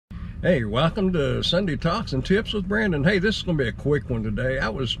Hey, welcome to Sunday Talks and Tips with Brandon. Hey, this is going to be a quick one today. I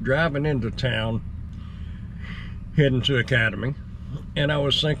was driving into town, heading to Academy, and I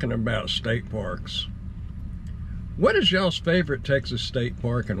was thinking about state parks. What is y'all's favorite Texas state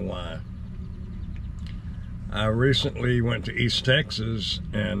park and why? I recently went to East Texas,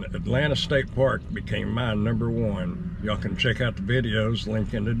 and Atlanta State Park became my #1. Y'all can check out the videos,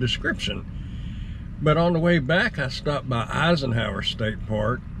 link in the description. But on the way back, I stopped by Eisenhower State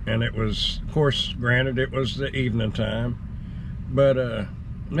Park, and it was, of course, granted, it was the evening time. But,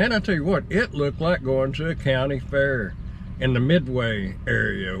 man, I tell you what, it looked like going to a county fair in the Midway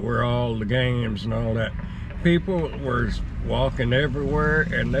area where all the games and all that. People were walking everywhere,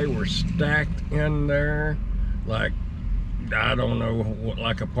 and they were stacked in there like, I don't know,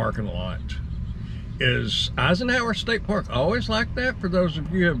 like a parking lot. Is Eisenhower State Park always like that? For those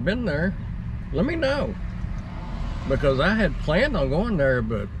of you who have been there, let me know, because I had planned on going there,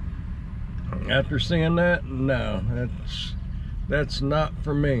 but after seeing that, no, that's not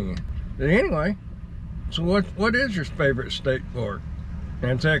for me. But anyway, so what is your favorite state park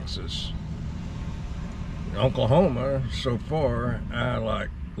in Texas? Oklahoma, so far, I like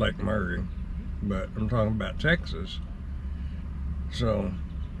Lake Murray, but I'm talking about Texas. So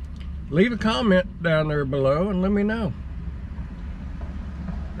leave a comment down there below and let me know.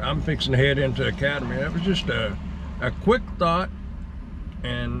 I'm fixing to head into Academy. That was just a quick thought,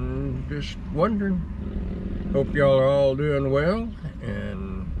 and just wondering. Hope y'all are all doing well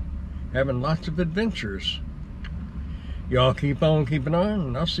and having lots of adventures. Y'all keep on keeping on,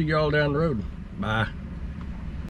 and I'll see y'all down the road. Bye.